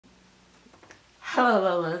Hello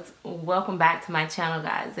Lolas, welcome back to my channel,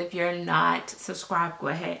 guys. If you're not subscribed, go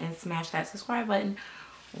ahead and smash that subscribe button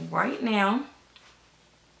right now.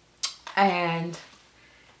 And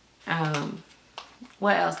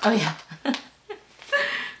what else? Oh yeah,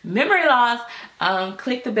 memory loss.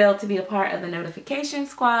 Click the bell to be a part of the notification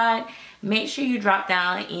squad. Make sure you drop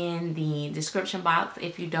down in the description box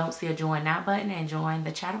if you don't see a join now button and join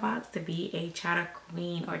the Chatterbox to be a chatter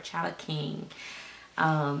queen or chatter king.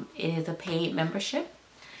 It is a paid membership.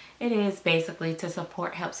 It is basically to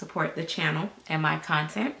help support the channel and my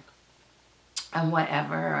content and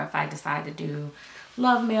whatever. Or if I decide to do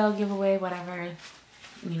love mail giveaway, whatever,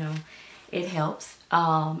 you know, it helps.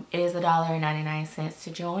 It is $1.99 to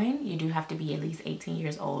join. You do have to be at least 18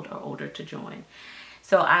 years old or older to join.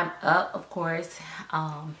 So I'm up, of course,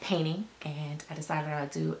 painting, and I decided I'll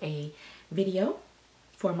do a video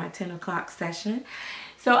for my 10 o'clock session.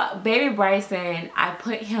 So baby Bryson, I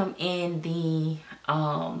put him in the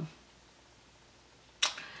I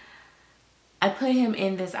put him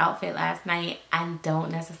in this outfit last night. I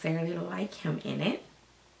don't necessarily like him in it.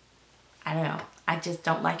 I don't know. I just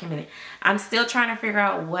don't like him in it. I'm still trying to figure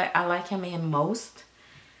out what I like him in most,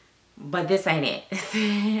 but this ain't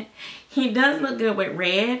it. He does look good with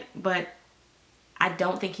red, but I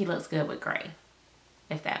don't think he looks good with gray,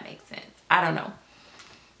 if that makes sense. I don't know.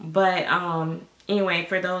 But anyway,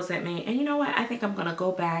 for those that may, and you know what, I think I'm gonna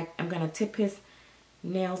go back. I'm gonna tip his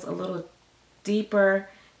nails a little deeper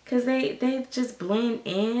because they just blend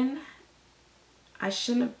in. I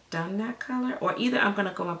shouldn't have done that color. Or either I'm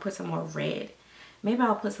gonna go and put some more red. Maybe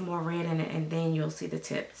I'll put some more red in it and then you'll see the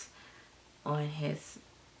tips on his.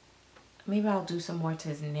 Maybe I'll do some more to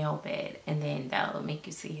his nail bed and then that'll make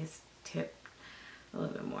you see his tip a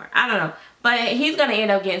little bit more. I don't know. But he's going to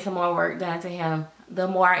end up getting some more work done to him. The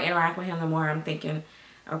more I interact with him, the more I'm thinking,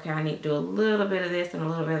 okay, I need to do a little bit of this and a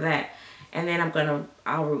little bit of that. And then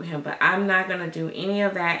I'll root him. But I'm not going to do any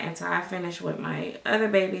of that until I finish with my other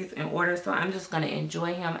babies in order. So I'm just going to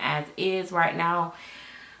enjoy him as is right now.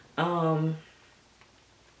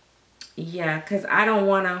 Yeah, because I don't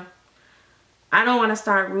want to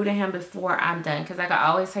start rooting him before I'm done. Because I can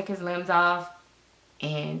always take his limbs off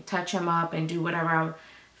and touch him up and do whatever I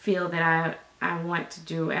feel that I want to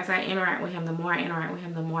do. As I interact with him, the more I interact with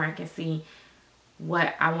him, the more I can see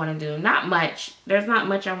what I want to do. Not much. There's not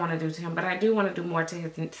much I want to do to him, but I do want to do more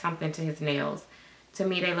to something to his nails. To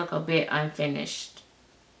me, they look a bit unfinished.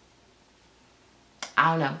 I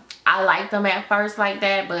don't know. I liked them at first like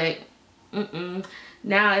that, but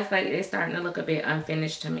now it's like it's starting to look a bit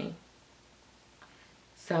unfinished to me.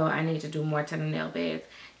 So I need to do more to the nail beds.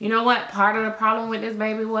 You know what? Part of the problem with this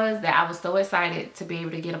baby was that I was so excited to be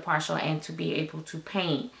able to get a partial and to be able to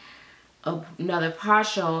paint another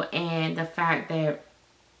partial. And the fact that,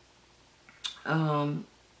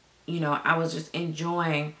 you know, I was just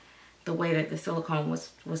enjoying the way that the silicone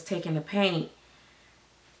was taking the paint.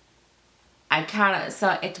 I kind of,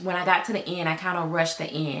 when I got to the end, I kind of rushed the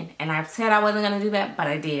end. And I said I wasn't going to do that, but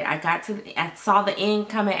I did. I saw the end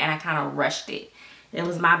coming and I kind of rushed it. It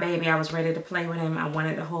was my baby. I was ready to play with him. I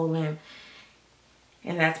wanted to hold him.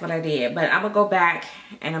 And that's what I did. But I'm going to go back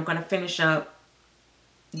and I'm going to finish up,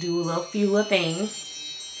 do a few little things.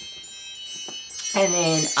 And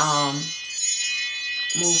then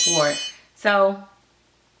move forward. So,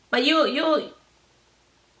 but you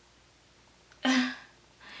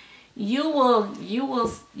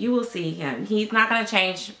will see him. He's not going to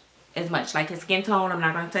change as much. Like his skin tone, I'm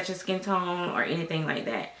not going to touch his skin tone or anything like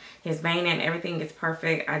that. His vein and everything is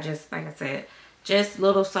perfect. I just, like I said, just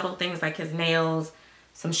little subtle things like his nails,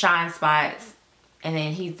 some shine spots, and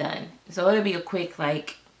then he's done. So it'll be a quick,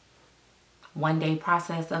 like, one-day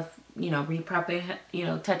process of, you know, reprepping, you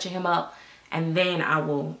know, touching him up, and then I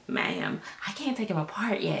will mat him. I can't take him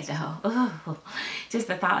apart yet, though. Ugh. Just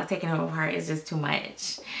the thought of taking him apart is just too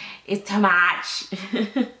much. It's too much.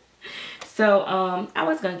 So, I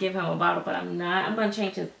was going to give him a bottle, but I'm not. I'm going to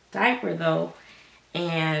change his diaper, though.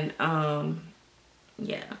 And,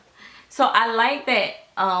 yeah. So, I like that.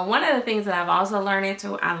 One of the things that I've also learned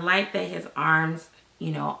into, I like that his arms,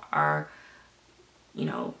 you know, are, you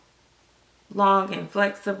know, long and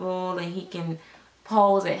flexible. And he can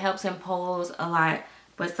pose. It helps him pose a lot.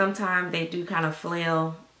 But sometimes they do kind of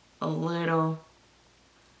flail a little,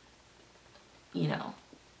 you know,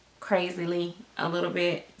 crazily a little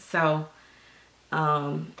bit. So,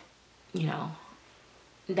 you know,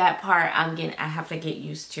 that part I have to get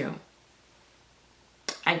used to.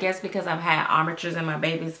 I guess because I've had armatures in my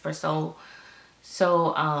babies for so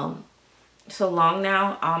long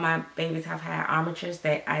now. All my babies have had armatures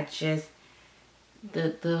that I just,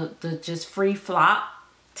 the just free flop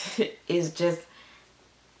is just,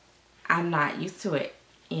 I'm not used to it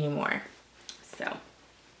anymore.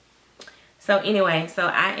 So anyway, so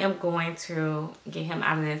I am going to get him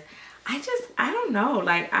out of this. I don't know,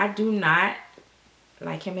 like I do not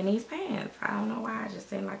like him in these pants. I don't know why, I just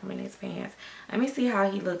didn't like him in these pants. Let me see how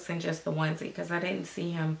he looks in just the onesie, because I didn't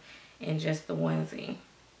see him in just the onesie.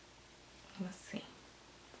 Let's see.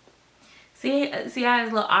 See how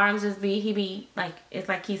his little arms just be, he be like, it's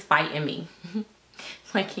like he's fighting me.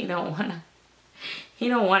 Like he don't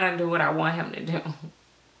wanna do what I want him to do.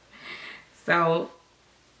 So,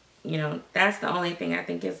 you know, that's the only thing. I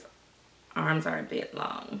think his arms are a bit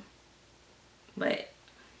long. But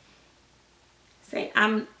see,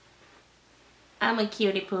 I'm a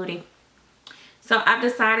cutie pootie. So I've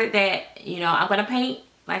decided that, you know, I'm gonna paint,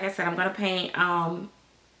 like I said, I'm gonna paint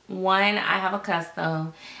one, I have a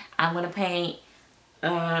custom. I'm gonna paint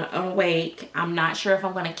awake. I'm not sure if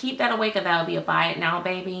I'm gonna keep that awake or that'll be a buy it now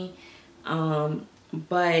baby.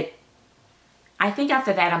 But I think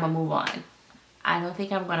after that I'm gonna move on. I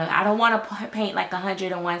don't want to paint like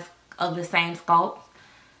 101 of the same sculpt,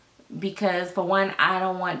 because for one, I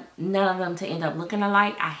don't want none of them to end up looking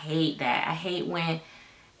alike. I hate that. I hate when,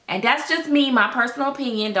 and that's just me, my personal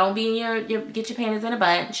opinion. Don't be in get your panties in a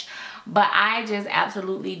bunch. But I just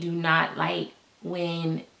absolutely do not like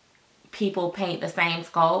when people paint the same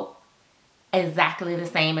sculpt exactly the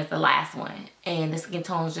same as the last one, and the skin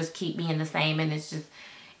tones just keep being the same, and it's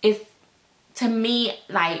to me,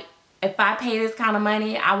 like, if I pay this kind of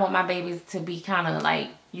money, I want my babies to be kind of like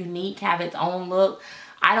unique, have its own look.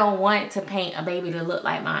 I don't want to paint a baby to look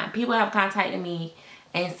like mine. People have contacted me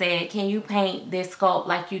and said, can you paint this sculpt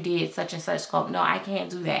like you did such and such sculpt? No, I can't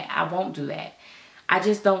do that. I won't do that. I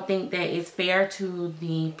just don't think that it's fair to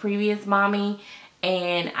the previous mommy,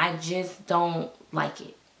 and I just don't like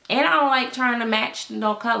it. And I don't like trying to match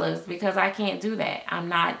no colors, because I can't do that. I'm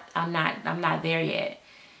not there yet.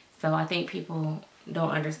 So I think people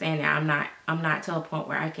don't understand that I'm not to a point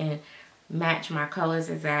where I can match my colors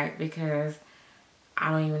exact, because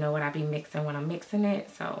I don't even know what I be mixing when I'm mixing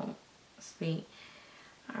it. So see.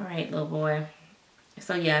 All right, little boy.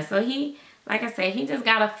 So yeah, so he, like I said, he just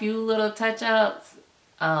got a few little touch-ups,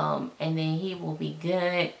 and then he will be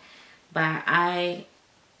good. But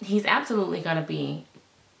he's absolutely gonna be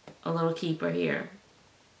a little keeper here.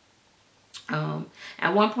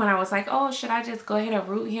 At one point I was like, oh, should I just go ahead and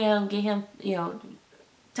root him, get him, you know,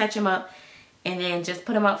 touch him up, and then just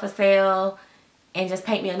put him up for sale and just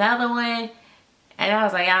paint me another one? And I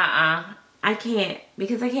was like, I can't,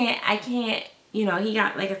 because I can't, you know, he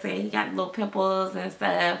got, like I said, he got little pimples and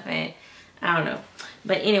stuff, and I don't know.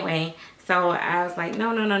 But anyway, so I was like, no,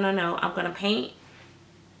 I'm gonna paint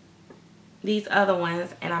these other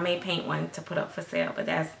ones, and I may paint one to put up for sale, but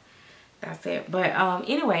that's it. But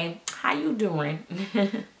anyway, how you doing?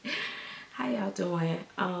 How y'all doing?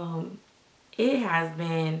 It has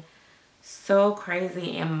been so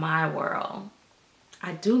crazy in my world.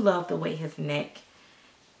 I do love the way his neck,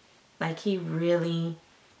 like, he really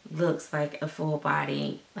looks like a full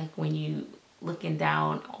body. Like, when you looking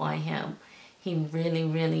down on him, he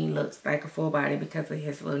really looks like a full body because of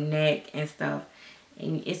his little neck and stuff.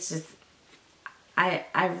 And it's just,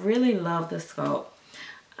 I really love the sculpt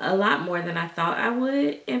a lot more than I thought I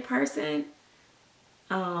would in person,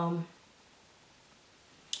 because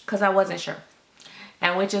I wasn't sure,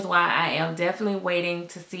 and which is why I am definitely waiting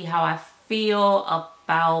to see how I feel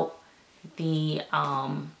about the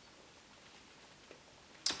I'm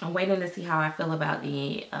waiting to see how I feel about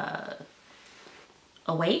the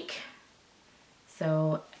Awake.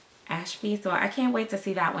 So Ashby, so I can't wait to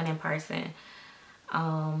see that one in person.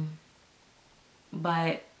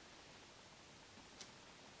 But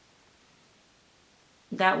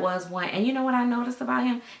that was one. And you know what I noticed about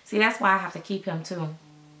him? See, that's why I have to keep him too.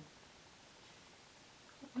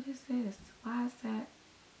 What is this? Why is that?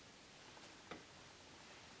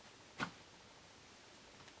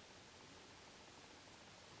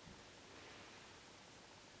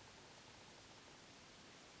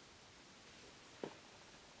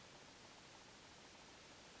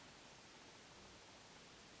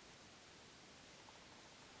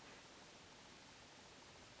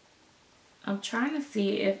 I'm trying to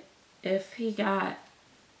see if he got,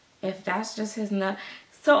 if that's just his nut.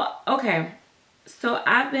 So, okay. So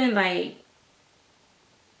I've been like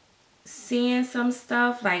seeing some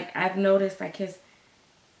stuff. Like, I've noticed like his,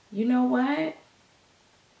 you know what?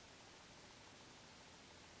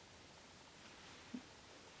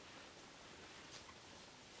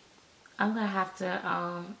 I'm gonna have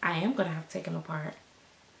to, I am gonna have to take him apart.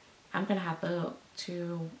 I'm gonna have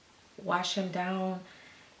to wash him down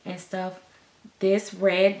and stuff. This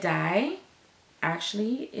red dye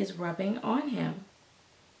actually is rubbing on him.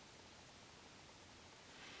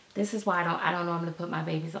 This is why I don't normally put my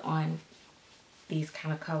babies on these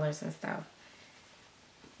kind of colors and stuff.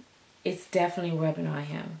 It's definitely rubbing on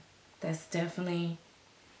him. That's definitely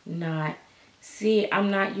not. See,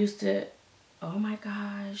 I'm not used to. Oh my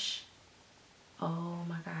gosh. Oh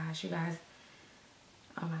my gosh, you guys.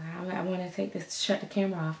 Oh my God, I want to take this, shut the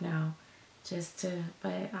camera off now. But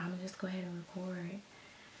I'm gonna just go ahead and record.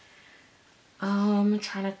 I'm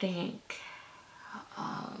trying to think.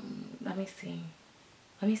 Let me see.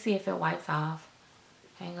 Let me see if it wipes off.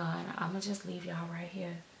 Hang on, I'm gonna just leave y'all right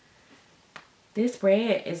here. This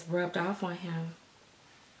red is rubbed off on him,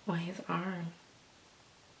 on his arm.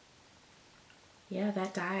 Yeah,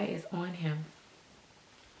 that dye is on him.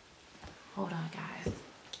 Hold on, guys.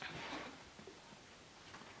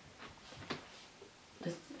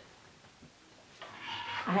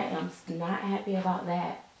 I am not happy about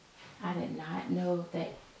that. I did not know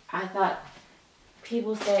that. I thought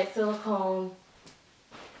people said silicone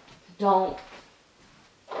don't.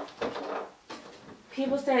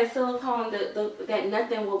 People said silicone, that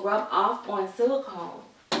nothing will rub off on silicone.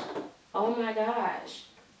 Oh my gosh.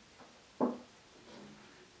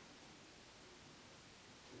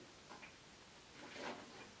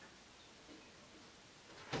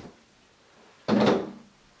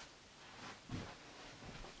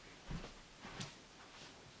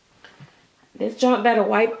 This junk better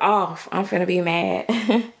wipe off. I'm finna be mad.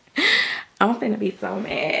 I'm finna be so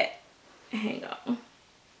mad. Hang on.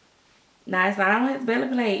 Now it's not on his belly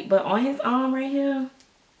plate, but on his arm right here.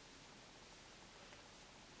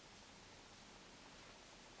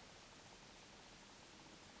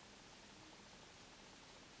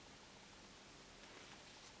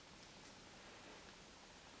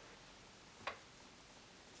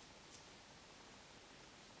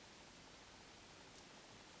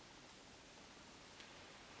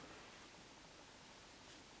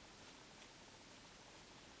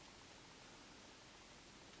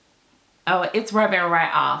 Oh, it's rubbing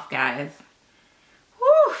right off, guys.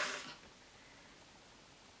 Whew.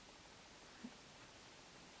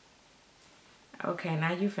 Okay,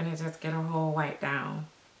 now you finna just get a whole wipe down.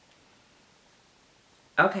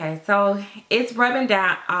 Okay, so it's rubbing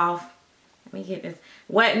down off. Let me get this.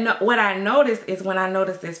 What I noticed is when I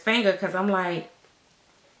noticed this finger, because I'm like,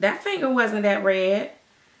 that finger wasn't that red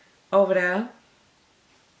over there.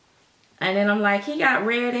 And then I'm like, he got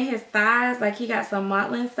red in his thighs. Like he got some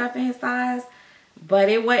mottling stuff in his thighs. But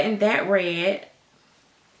it wasn't that red.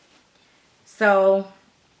 So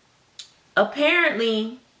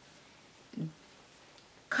apparently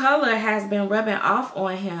color has been rubbing off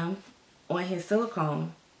on him, on his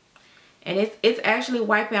silicone. And it's actually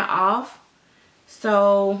wiping off.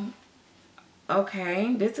 So,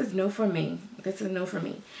 okay, this is new for me. This is new for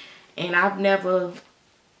me. And I've never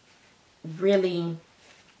really...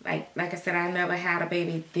 Like I said, I never had a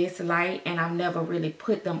baby this light, and I've never really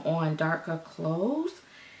put them on darker clothes.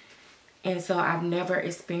 And so I've never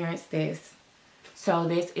experienced this. So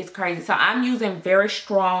this is crazy. So I'm using very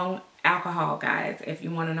strong alcohol, guys, if you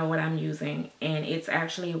want to know what I'm using. And it's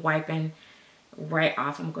actually wiping right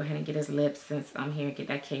off. I'm going to go ahead and get his lips since I'm here. Get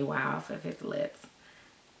that KY off of his lips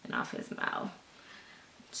and off his mouth.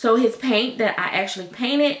 So his paint that I actually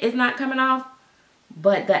painted is not coming off,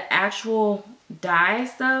 but the actual dye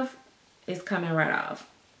stuff is coming right off.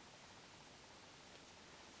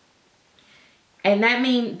 And that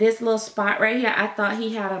means this little spot right here, I thought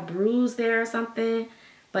he had a bruise there or something,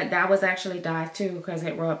 but that was actually dye too because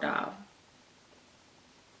it rubbed off.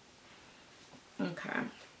 Okay.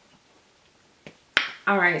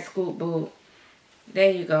 All right, Scoop Boot.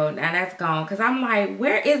 There you go. Now that's gone. Because I'm like,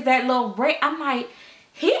 where is that little red? I'm like,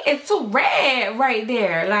 he is too red right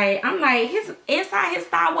there. Like, I'm like, his inside his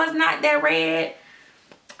thigh was not that red.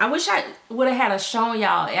 I wish I would have had shown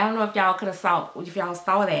y'all. I don't know if y'all could have saw, if y'all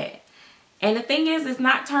saw that. And the thing is, it's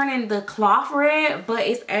not turning the cloth red, but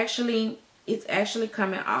it's actually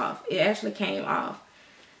coming off. It actually came off.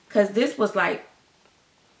 Because this was like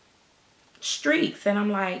streaks. And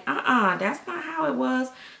I'm like, that's not how it was.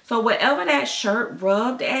 So whatever that shirt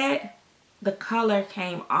rubbed at, the color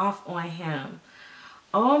came off on him.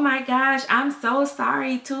 Oh my gosh, I'm so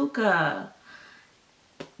sorry, Tuka.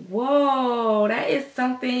 Whoa, that is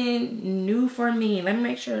something new for me. Let me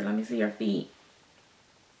make sure. Let me see your feet.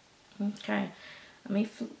 Okay, let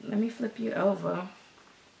me flip you over.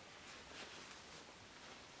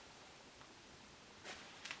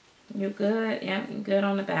 You good? Yeah, you good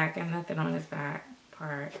on the back and nothing on his back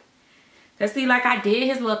part. Cause see, like I did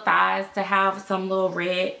his little thighs to have some little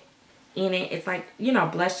red in it. It's like, you know,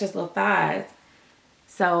 blush his little thighs.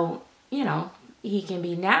 So, you know, he can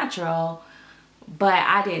be natural. But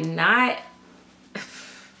I did not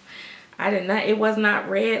I did not, it was not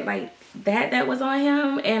red like that was on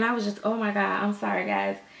him. And I was just, oh my God, I'm sorry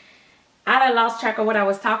guys. I done lost track of what I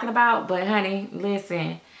was talking about, but honey,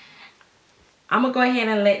 listen, I'm gonna go ahead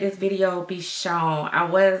and let this video be shown. I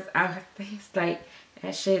think it's like,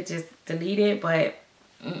 that shit just deleted, but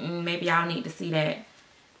maybe y'all need to see that.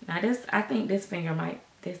 Now this, I think this finger might,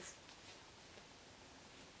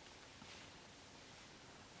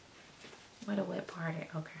 where the wet part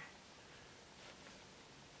at? Okay.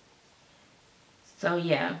 So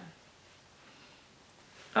yeah.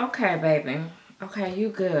 Okay, baby. Okay, you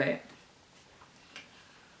good.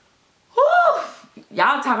 Whew.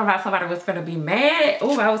 Y'all talking about somebody was finna be mad.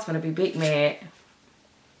 Oh, I was finna be big mad.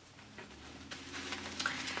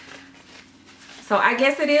 So I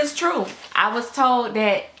guess it is true. I was told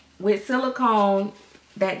that with silicone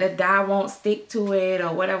that the dye won't stick to it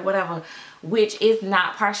or whatever, which is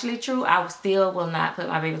not partially true. I still will not put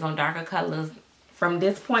my babies on darker colors. From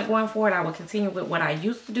this point going forward, I will continue with what I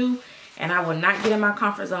used to do, and I will not get in my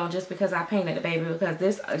comfort zone just because I painted the baby, because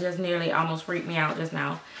this just nearly almost freaked me out just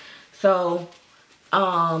now. So,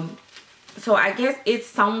 so I guess it's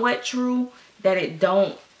somewhat true that it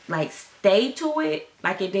don't like stay to it,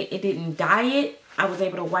 like it didn't dye it. I was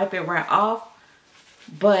able to wipe it right off,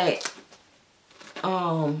 but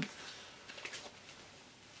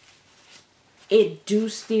it do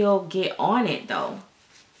still get on it though.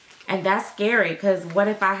 And that's scary, because what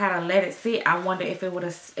if I had to let it sit? I wonder if it would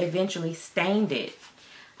have eventually stained it.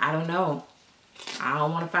 I don't know. I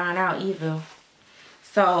don't want to find out either.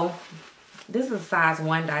 So this is a size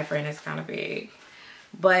 1 diaper and it's kind of big.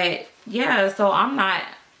 But yeah, so I'm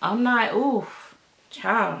not, oof,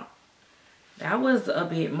 child. That was a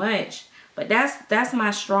bit much. But that's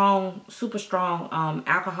my super strong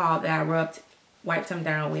alcohol that I wiped him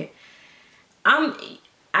down with.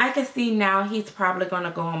 I can see now he's probably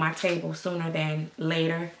gonna go on my table sooner than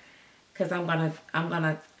later, because I'm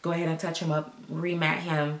gonna go ahead and touch him up, remat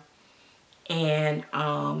him, and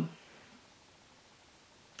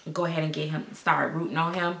go ahead and get him, start rooting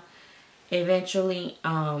on him eventually.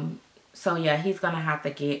 So yeah, he's gonna have to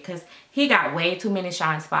get, because he got way too many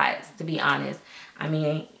shine spots, to be honest. I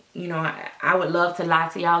mean, you know, I would love to lie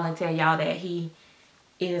to y'all and tell y'all that he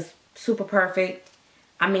is super perfect.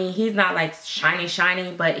 I mean, he's not like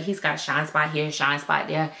shiny, but he's got shine spot here, shine spot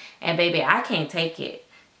there. And baby, I can't take it.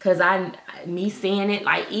 Because me seeing it,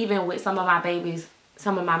 like even with some of my babies,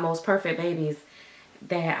 some of my most perfect babies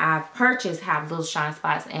that I've purchased have little shine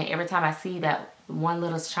spots. And every time I see that one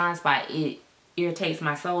little shine spot, it irritates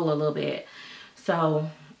my soul a little bit. So,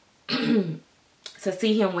 to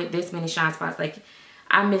see him with this many shine spots, like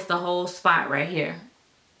I missed the whole spot right here.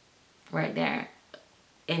 Right there.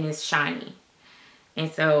 And it's shiny. And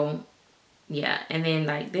so, yeah, and then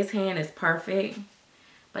like this hand is perfect,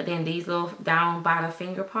 but then these little down by the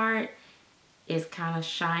finger part is kind of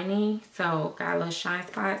shiny, so got a little shine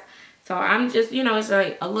spots. So I'm just, you know, it's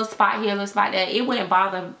like a little spot here, a little spot there. It wouldn't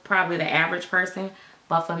bother probably the average person,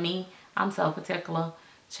 but for me, I'm so particular.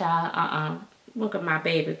 Child, look at my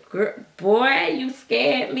baby. Girl, boy, you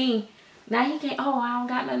scared me. Now he can't, oh, I don't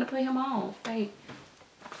got nothing to put him on. Wait.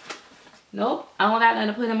 Nope, I don't got nothing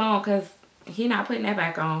to put him on, because he not putting that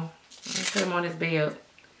back on. Put him on his bed.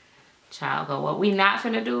 Child, go. What we not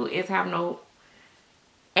finna do is have no.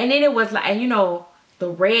 And then it was like, you know, the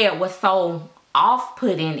red was so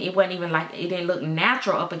off-putting. It wasn't even like, it didn't look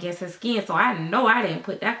natural up against his skin. So I know I didn't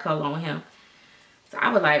put that color on him. So I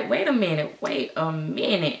was like, wait a minute.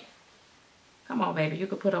 Come on, baby. You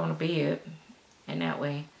could put on a bed. And that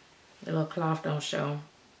way, the little cloth don't show.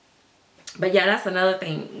 But yeah, that's another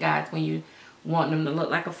thing, guys. When you want them to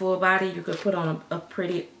look like a full body, you could put on a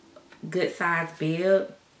pretty good sized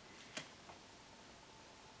bib,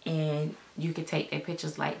 and you could take their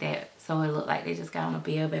pictures like that, so it look like they just got on a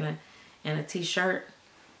bib and a t-shirt,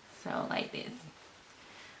 so like this.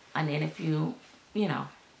 And then if you know,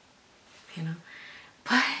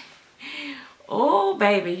 but oh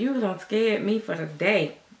baby, you done scared me for the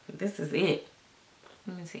day. This is it.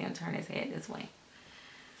 Let me see him turn his head this way.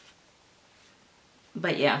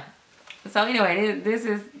 But yeah. So anyway, this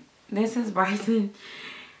is Bryson,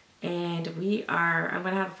 and I'm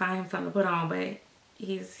gonna have to find him something to put on, but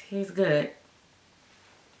he's good.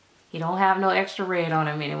 He don't have no extra red on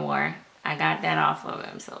him anymore. I got that off of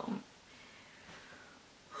him, so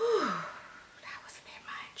whew, that was a bit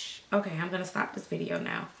much. Okay, I'm gonna stop this video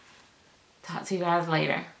now. Talk to you guys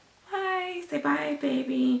later. Bye. Say bye,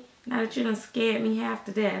 baby. Now that you done scared me half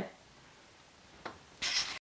to death.